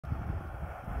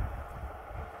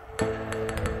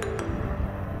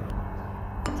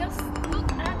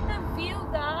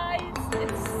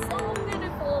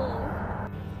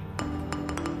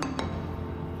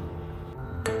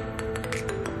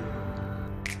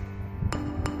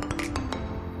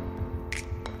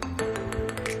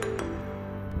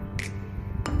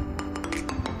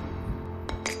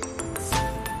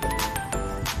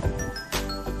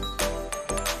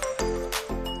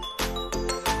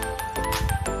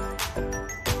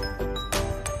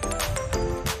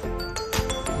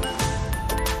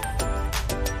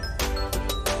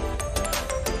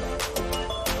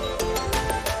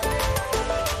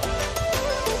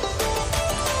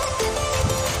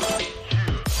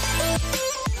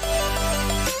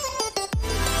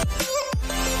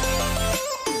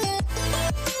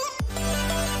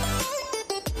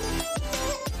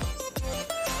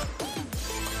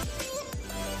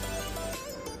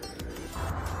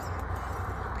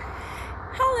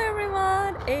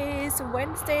is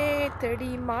Wednesday,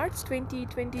 30 March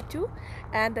 2022,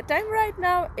 and the time right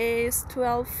now is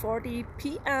 12:40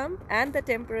 p.m. and the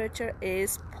temperature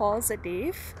is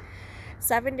positive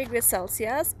 7 degrees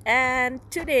Celsius. And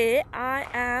today I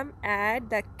am at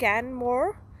the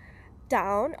Canmore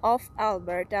town of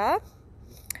Alberta,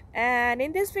 and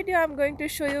in this video I'm going to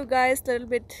show you guys a little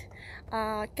bit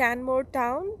Canmore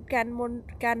town,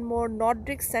 Canmore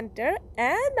Nordic Center,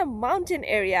 and the mountain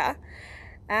area.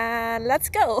 And let's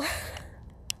go.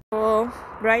 So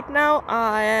right now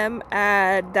I am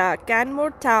at the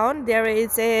Canmore town. There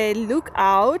is a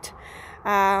lookout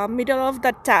middle of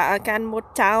the Canmore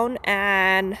town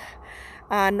and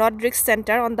Nordic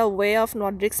Center, on the way of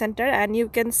Nordic Center, and you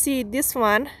can see this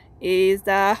one is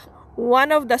the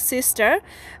one of the sister.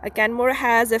 Canmore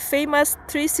has a famous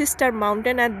three sister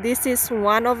mountain, and this is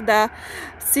one of the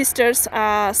sisters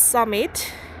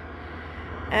summit.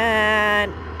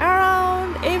 And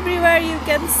around everywhere you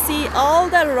can see all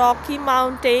the Rocky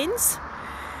Mountains.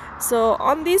 So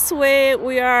on this way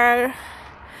we are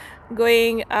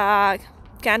going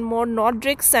Canmore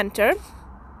Nordic Center,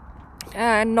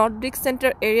 and Nordic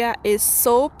Center area is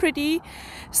so pretty,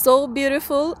 so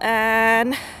beautiful,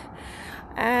 and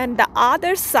the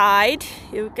other side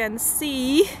you can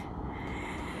see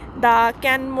the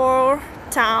Canmore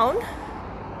town.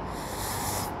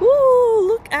 Ooh,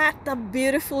 look at the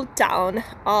beautiful town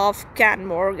of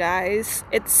Canmore, guys.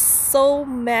 It's so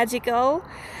magical.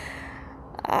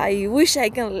 I wish I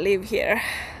can live here.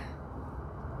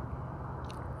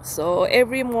 So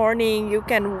every morning you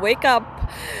can wake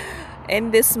up in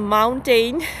this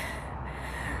mountain.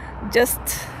 Just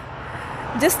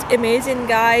imagine,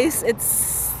 guys,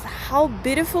 it's how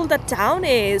beautiful the town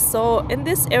is. So in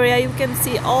this area you can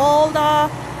see all the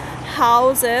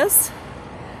houses.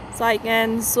 So I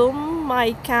can zoom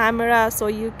my camera so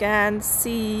you can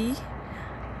see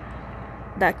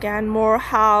the Canmore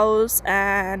house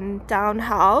and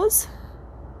townhouse.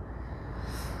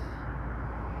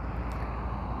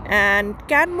 And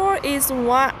Canmore is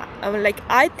one,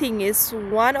 I think is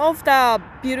one of the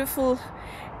beautiful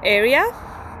area.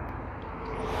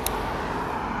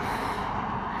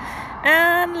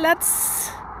 And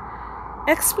let's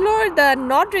explore the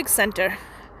Nordic Center.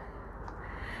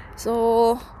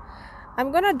 So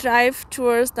I'm gonna drive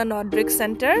towards the Nordic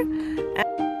Center.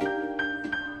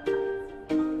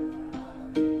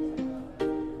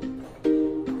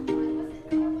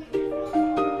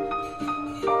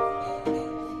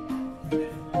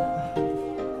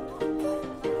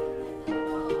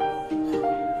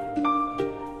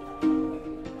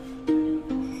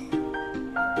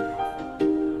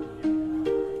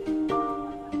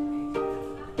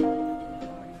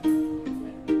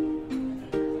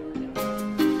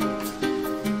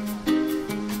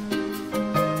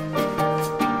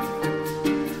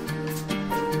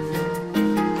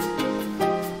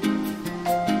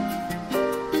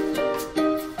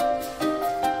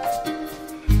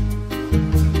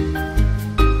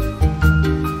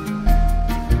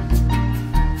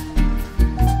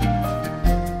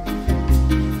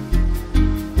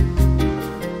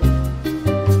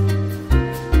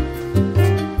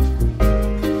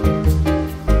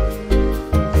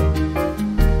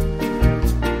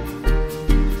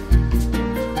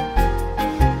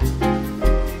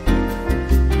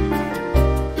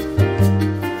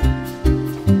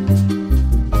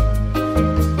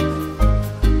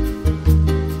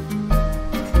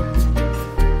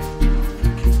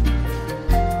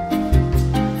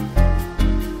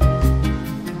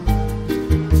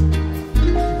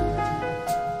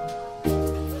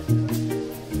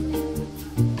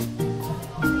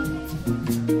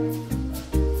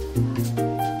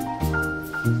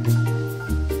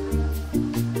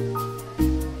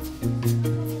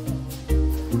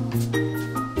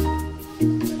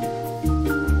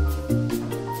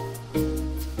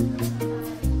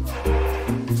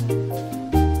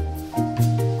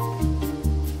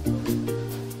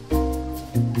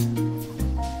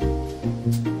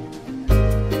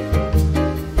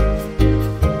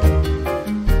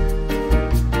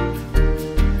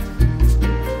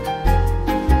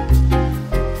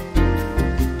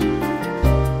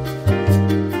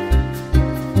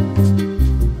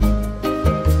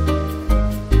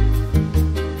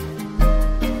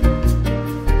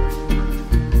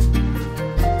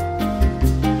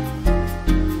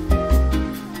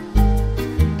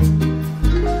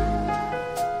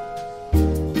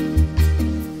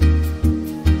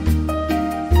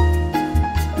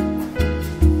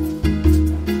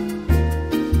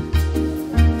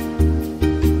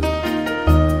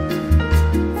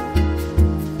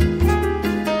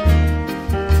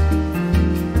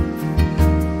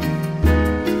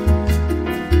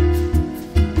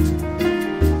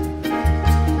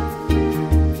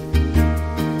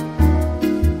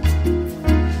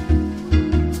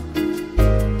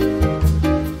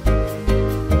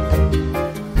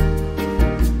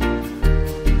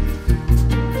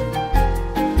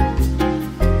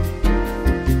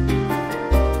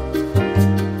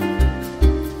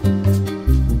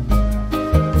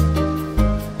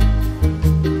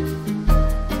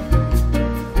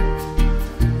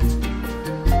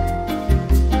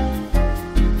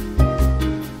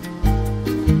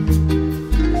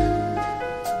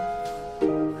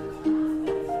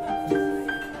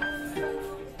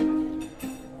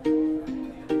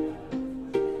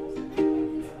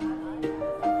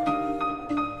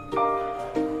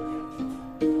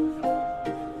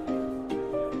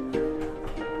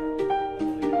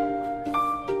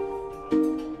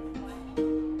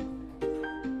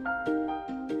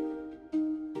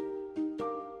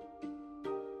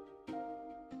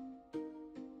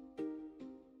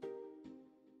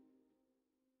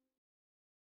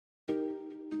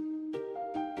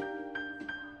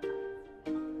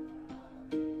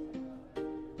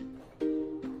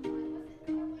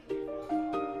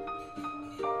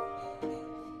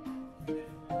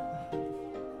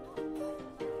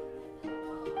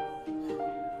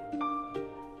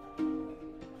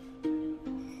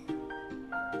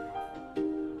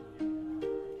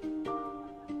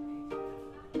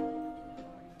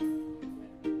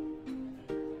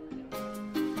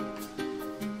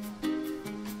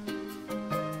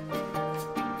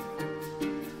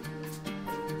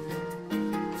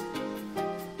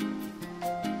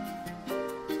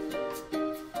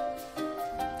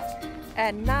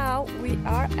 And now we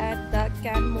are at the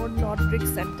Canmore Nordic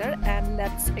Center, and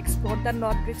let's explore the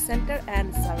Nordic Center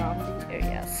and surrounding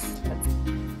areas.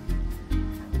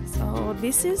 So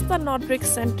this is the Nordic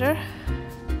Center,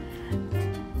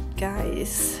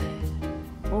 guys.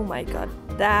 Oh my god,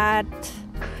 that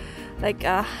I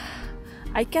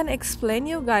can explain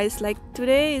you guys, like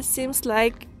today it seems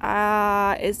like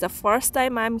it's the first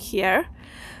time I'm here,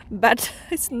 but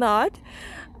it's not.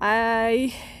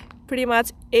 I pretty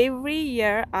much every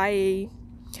year I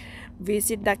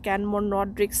visit the Canmore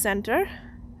Nordic Center,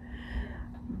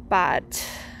 but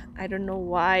I don't know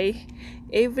why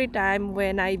every time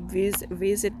when I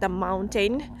visit the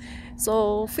mountain,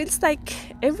 so feels like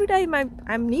every time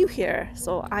I'm new here,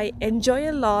 so I enjoy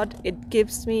a lot. It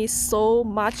gives me so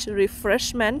much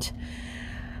refreshment.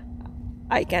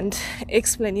 I can't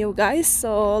explain you guys.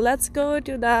 So let's go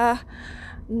to the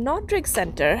Nordic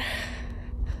Center.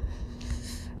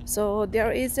 So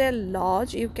there is a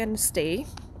lodge you can stay,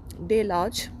 day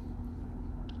lodge,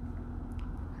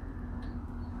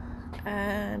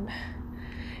 and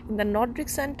in the Nordic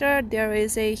Center there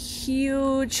is a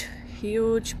huge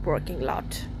parking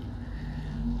lot.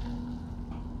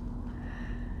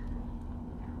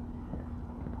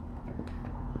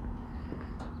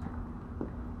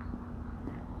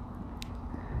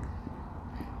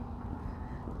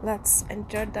 Let's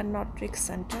enter the Nordic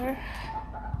Center.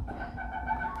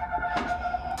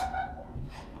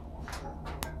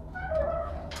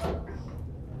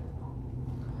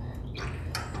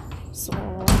 So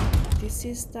this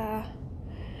is the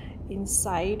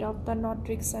inside of the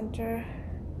Nordic Center.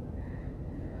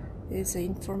 There's an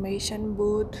information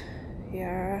booth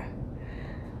here.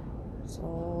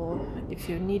 So if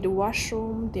you need a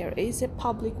washroom, there is a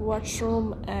public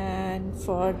washroom, and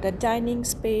for the dining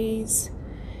space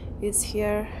is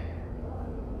here.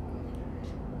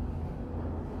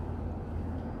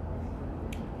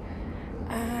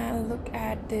 And look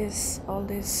at this, all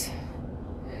this.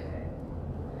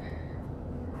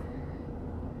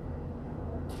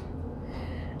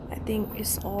 I think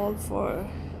it's all for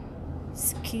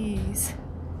skis.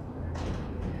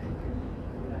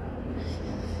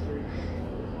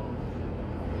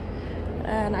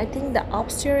 And I think the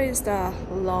upstairs is the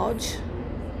lodge,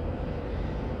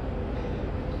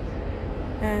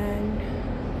 and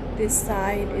this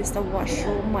side is the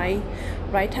washroom, my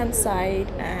right hand side,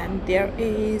 and there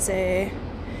is a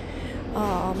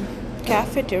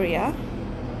cafeteria.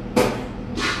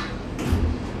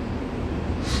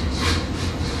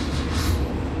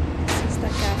 This is the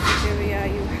cafeteria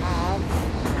you have.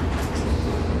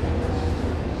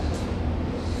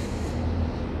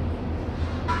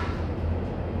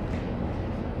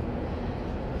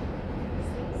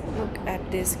 Look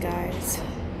at this, guys.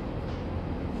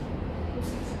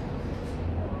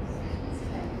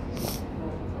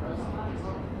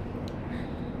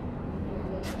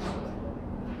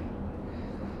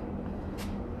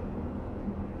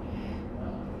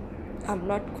 I'm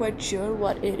not quite sure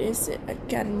what it is. A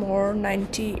Canmore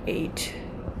 98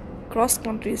 cross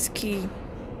country ski.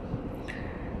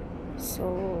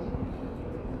 So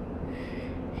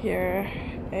here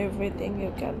everything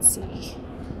you can see.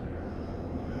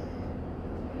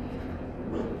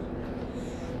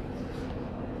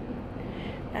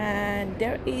 And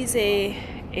there is a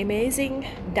amazing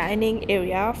dining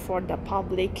area for the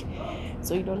public,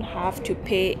 so you don't have to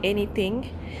pay anything,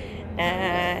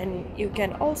 and you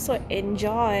can also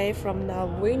enjoy from the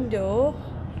window.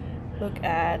 Look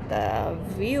at the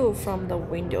view from the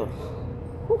window.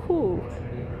 Woohoo!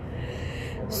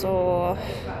 So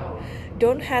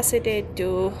don't hesitate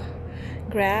to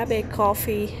grab a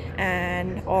coffee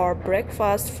and or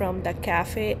breakfast from the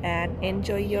cafe and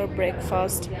enjoy your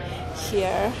breakfast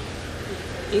here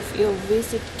if you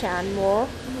visit Canmore.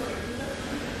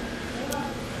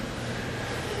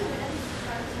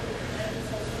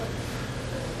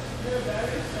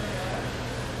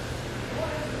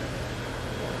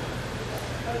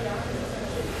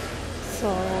 So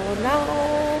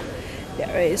now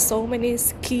there is so many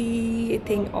ski. I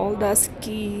think all the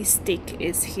ski stick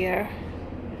is here.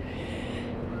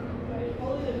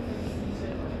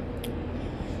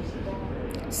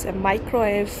 It's a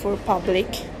microwave for public,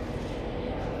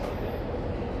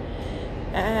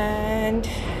 and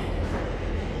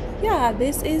yeah,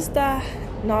 this is the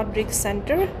Nordic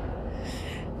Center.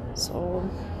 So,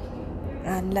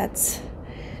 and let's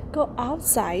go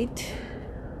outside.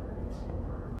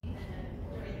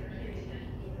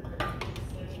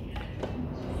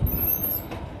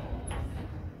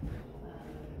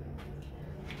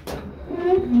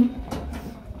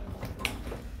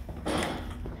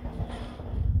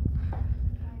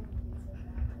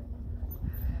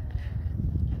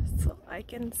 So I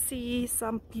can see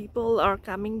some people are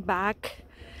coming back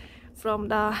from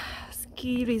the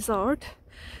ski resort,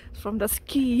 from the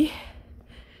ski.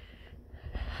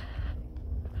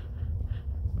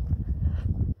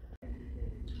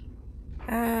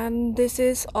 And this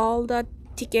is all the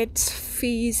tickets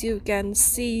fees. You can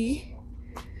see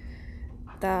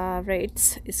the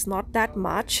rates is not that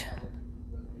much.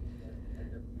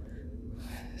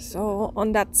 So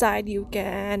on that side you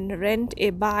can rent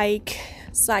a bike,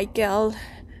 cycle.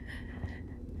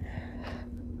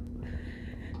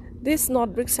 This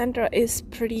Nordic center is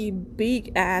pretty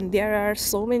big and there are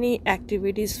so many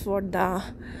activities for the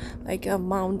like a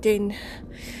mountain.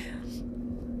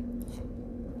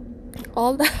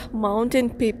 All the mountain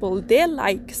people, they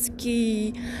like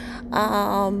ski,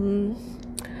 mountain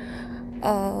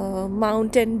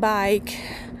bike,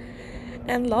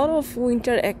 and a lot of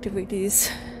winter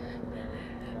activities.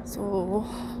 So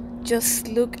just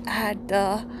look at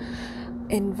the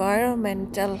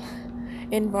environment,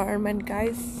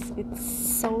 guys. It's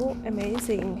so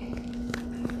amazing.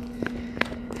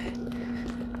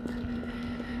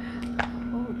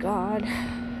 Oh God.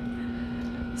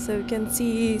 So you can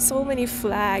see so many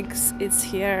flags is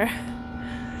here.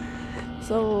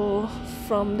 So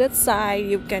from that side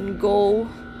you can go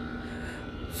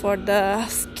for the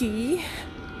ski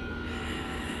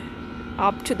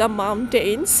up to the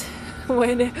mountains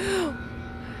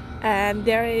and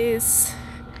there is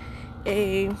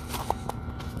a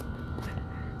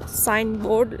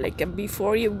signboard, like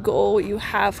before you go you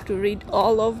have to read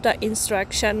all of the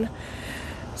instruction.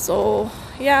 So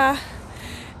yeah,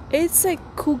 it's a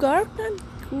cougar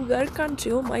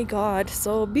country. Oh my God,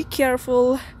 so be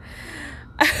careful.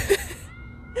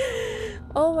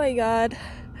 Oh my God,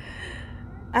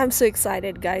 I'm so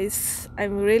excited, guys.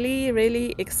 I'm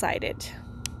really excited.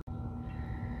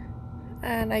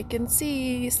 And I can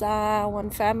see one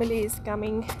family is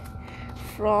coming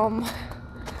from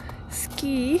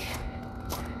ski.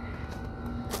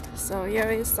 So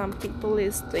here is some people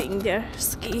is doing their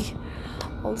ski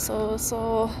also.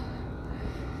 So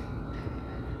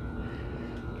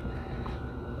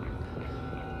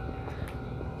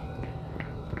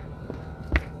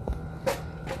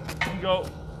go.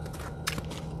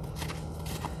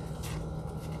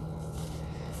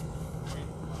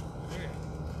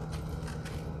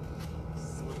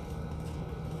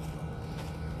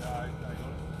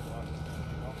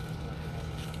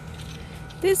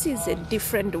 this is a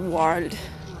different world.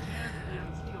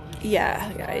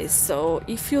 Yeah, guys, so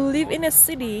if you live in a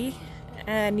city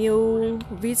and you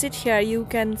visit here, you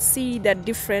can see the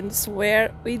difference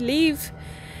where we live,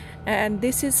 and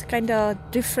this is kind of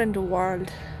different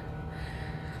world.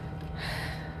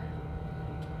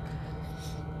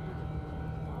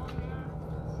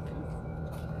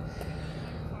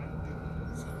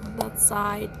 On that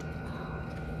side,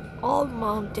 all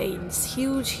mountains,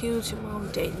 huge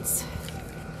mountains.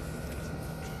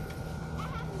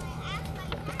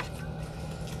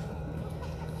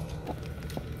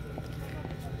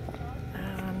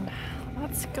 And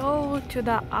let's go to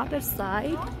the other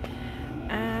side,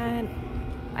 and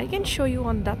I can show you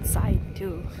on that side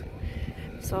too.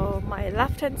 So my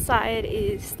left hand side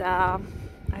is I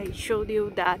showed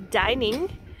you the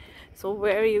dining, so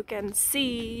where you can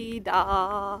see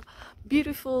the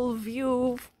beautiful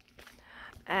view,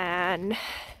 and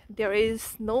there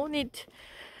is no need,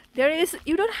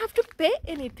 you don't have to pay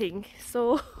anything.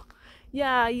 So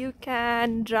yeah, you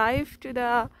can drive to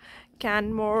the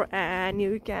Canmore and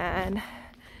you can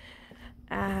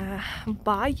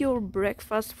buy your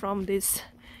breakfast from this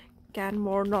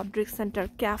Canmore Nordic Center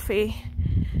cafe,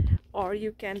 or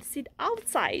you can sit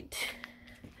outside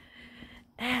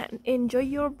and enjoy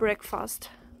your breakfast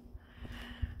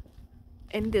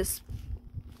in this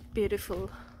beautiful,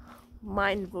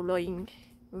 mind-blowing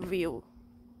view.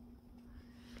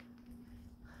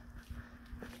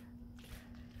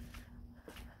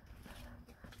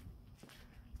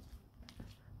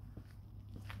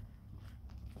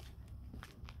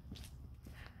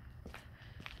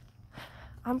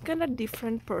 I'm kind of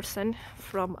different person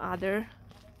from other.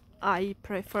 I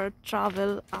prefer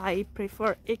travel, I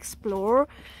prefer explore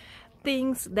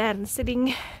things than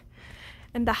sitting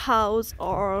in the house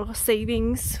or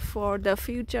savings for the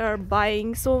future,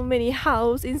 buying so many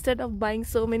house instead of buying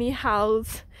so many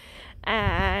house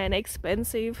and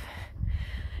expensive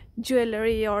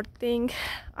jewelry or thing.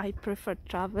 I prefer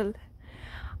travel,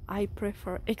 I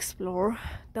prefer explore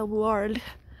the world.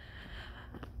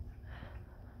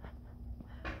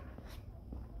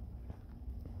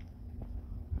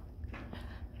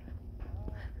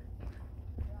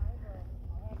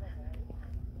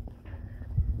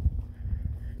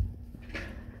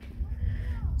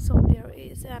 So there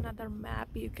is another map.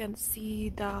 You can see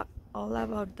the all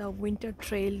about the winter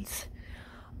trails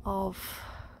of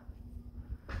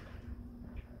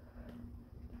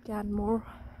Canmore.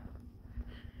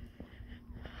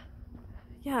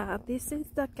 Yeah, this is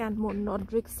the Canmore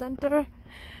Nordic Center.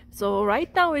 So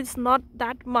right now it's not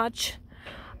that much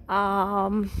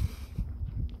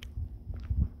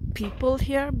people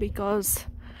here because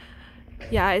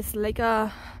yeah, it's like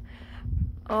a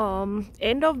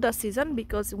end of the season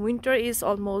because winter is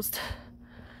almost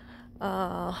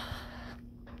done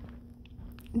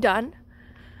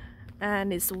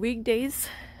and it's weekdays.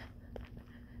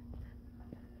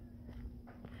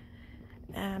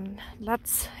 And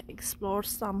let's explore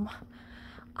some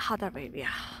other area.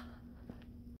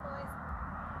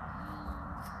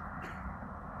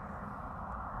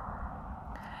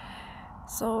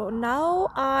 So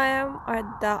now I am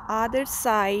at the other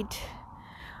side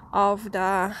of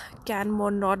the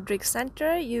Canmore Nordic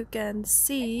Center. You can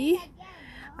see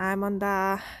I'm on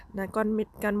the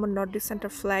Canmore Nordic Center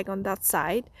flag on that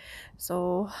side.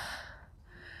 So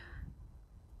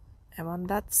I'm on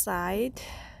that side.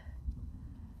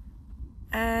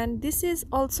 And this is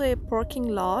also a parking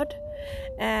lot,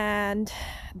 and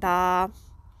the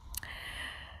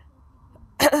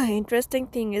interesting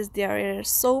thing is there are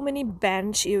so many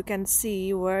bench you can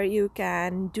see where you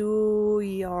can do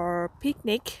your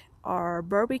picnic or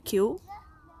barbecue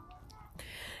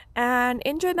and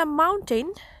enjoy the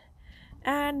mountain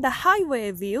and the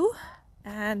highway view.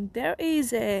 And there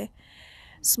is a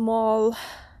small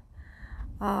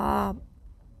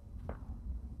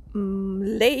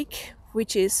lake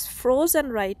which is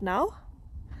frozen right now,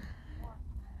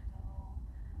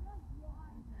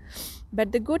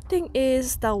 but the good thing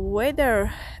is the weather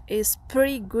is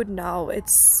pretty good now.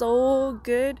 It's so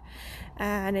good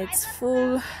and it's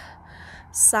full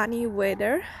sunny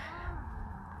weather.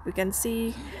 You can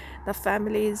see the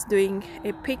family is doing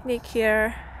a picnic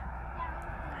here,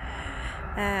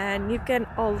 and you can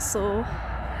also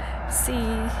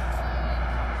see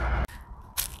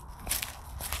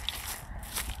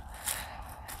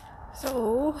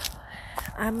so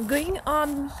I'm going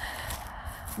on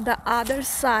the other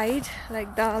side,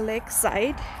 like the lake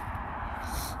side.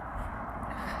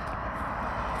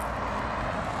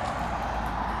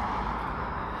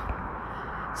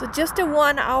 So just a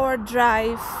 1 hour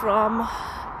drive from,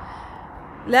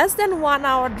 less than 1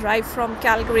 hour drive from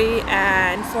Calgary,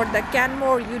 and for the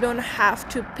Canmore you don't have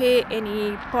to pay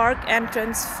any park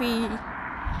entrance fee.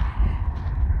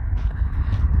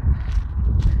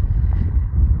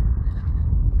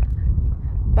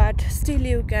 But still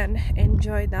you can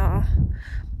enjoy the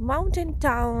mountain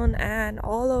town and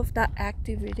all of the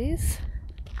activities.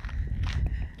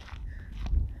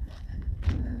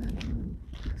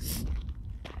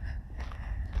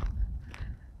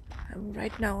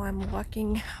 Right now I'm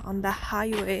walking on the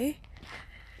highway.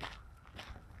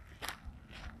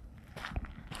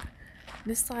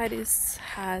 This side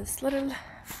has little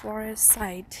forest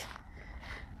side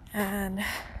and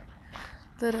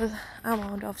little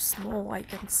amount of snow I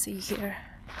can see here.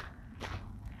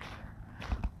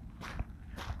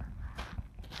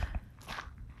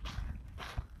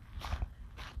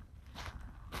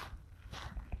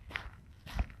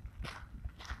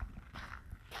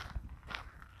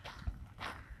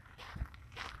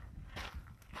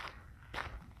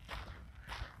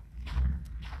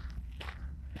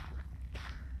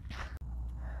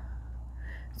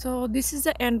 So this is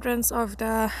the entrance of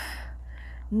the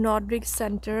Nordic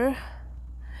Center.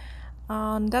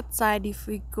 On that side, if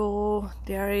we go,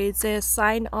 there is a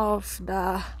sign of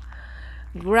the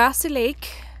grassy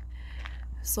lake.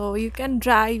 So you can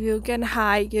drive, you can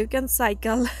hike, you can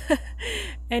cycle,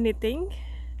 anything.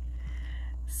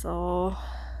 So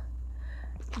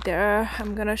there,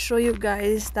 I'm gonna show you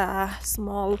guys the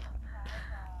small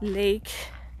lake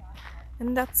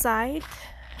on that side.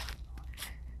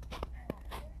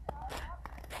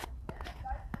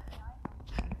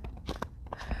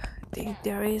 I think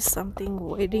there is something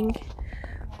waiting.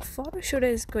 Photo shoot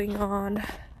is going on.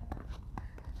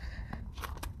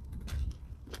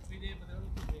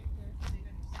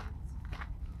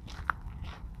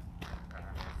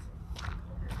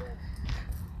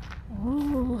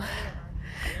 Ooh,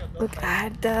 look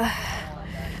at the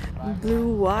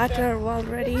blue water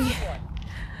already.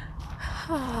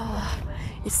 Oh,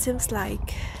 it seems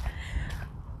like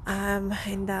I'm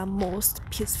in the most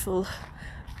peaceful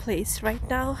place right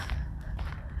now.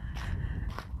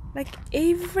 Like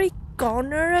every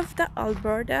corner of the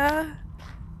Alberta,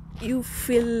 you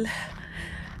feel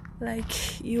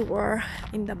like you are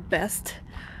in the best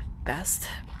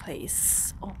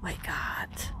place. Oh my god.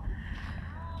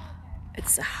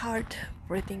 It's a hard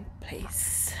breathing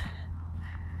place.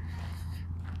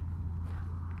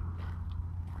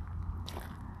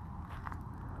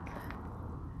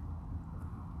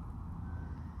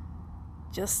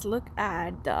 Just look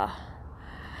at the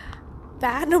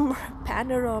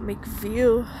panoramic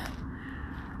view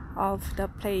of the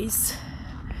place.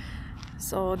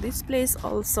 So this place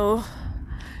also,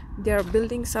 they're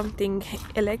building something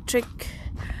electric,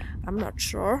 I'm not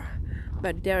sure,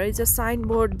 but there is a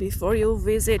signboard. Before you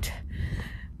visit,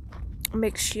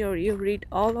 make sure you read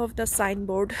all of the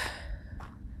signboard.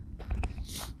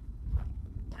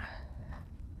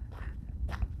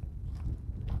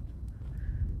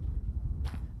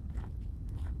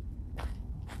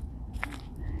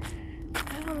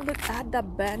 And look at the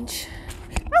bench.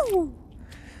 Oh!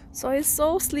 So it's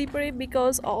so slippery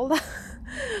because all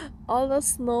the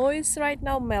snow is right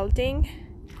now melting,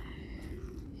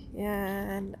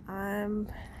 and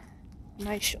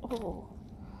my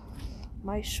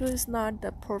shoe is not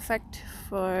the perfect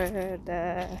for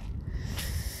the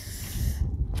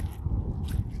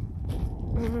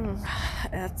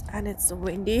and it's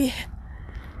windy.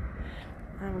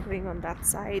 I'm going on that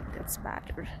side, that's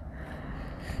better.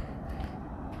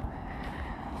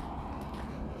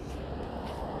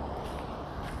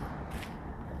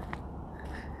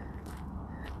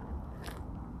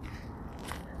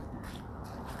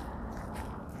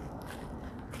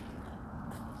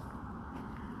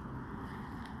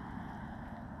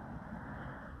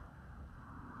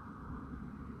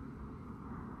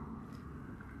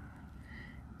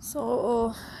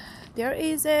 So there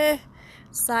is a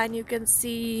sign, you can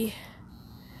see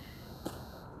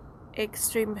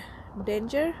extreme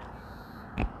danger.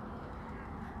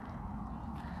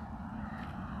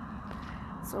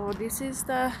 So this is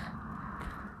the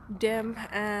dam,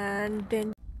 and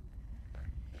then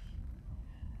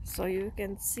so you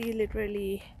can see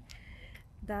literally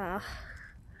the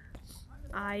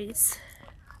ice.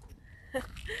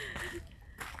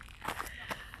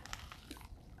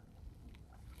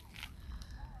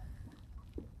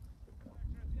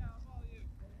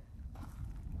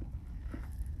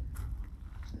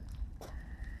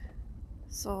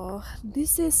 So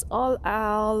this is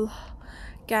all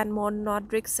Canmore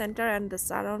Nordic Center and the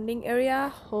surrounding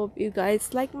area. Hope you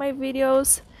guys like my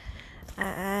videos,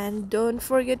 and don't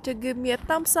forget to give me a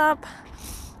thumbs up,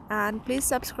 and please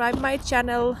subscribe my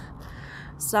channel.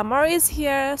 Summer is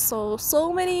here, so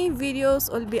many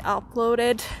videos will be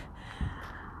uploaded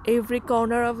every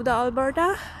corner of the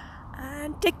Alberta.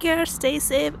 And take care, stay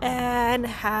safe, and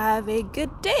have a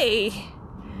good day.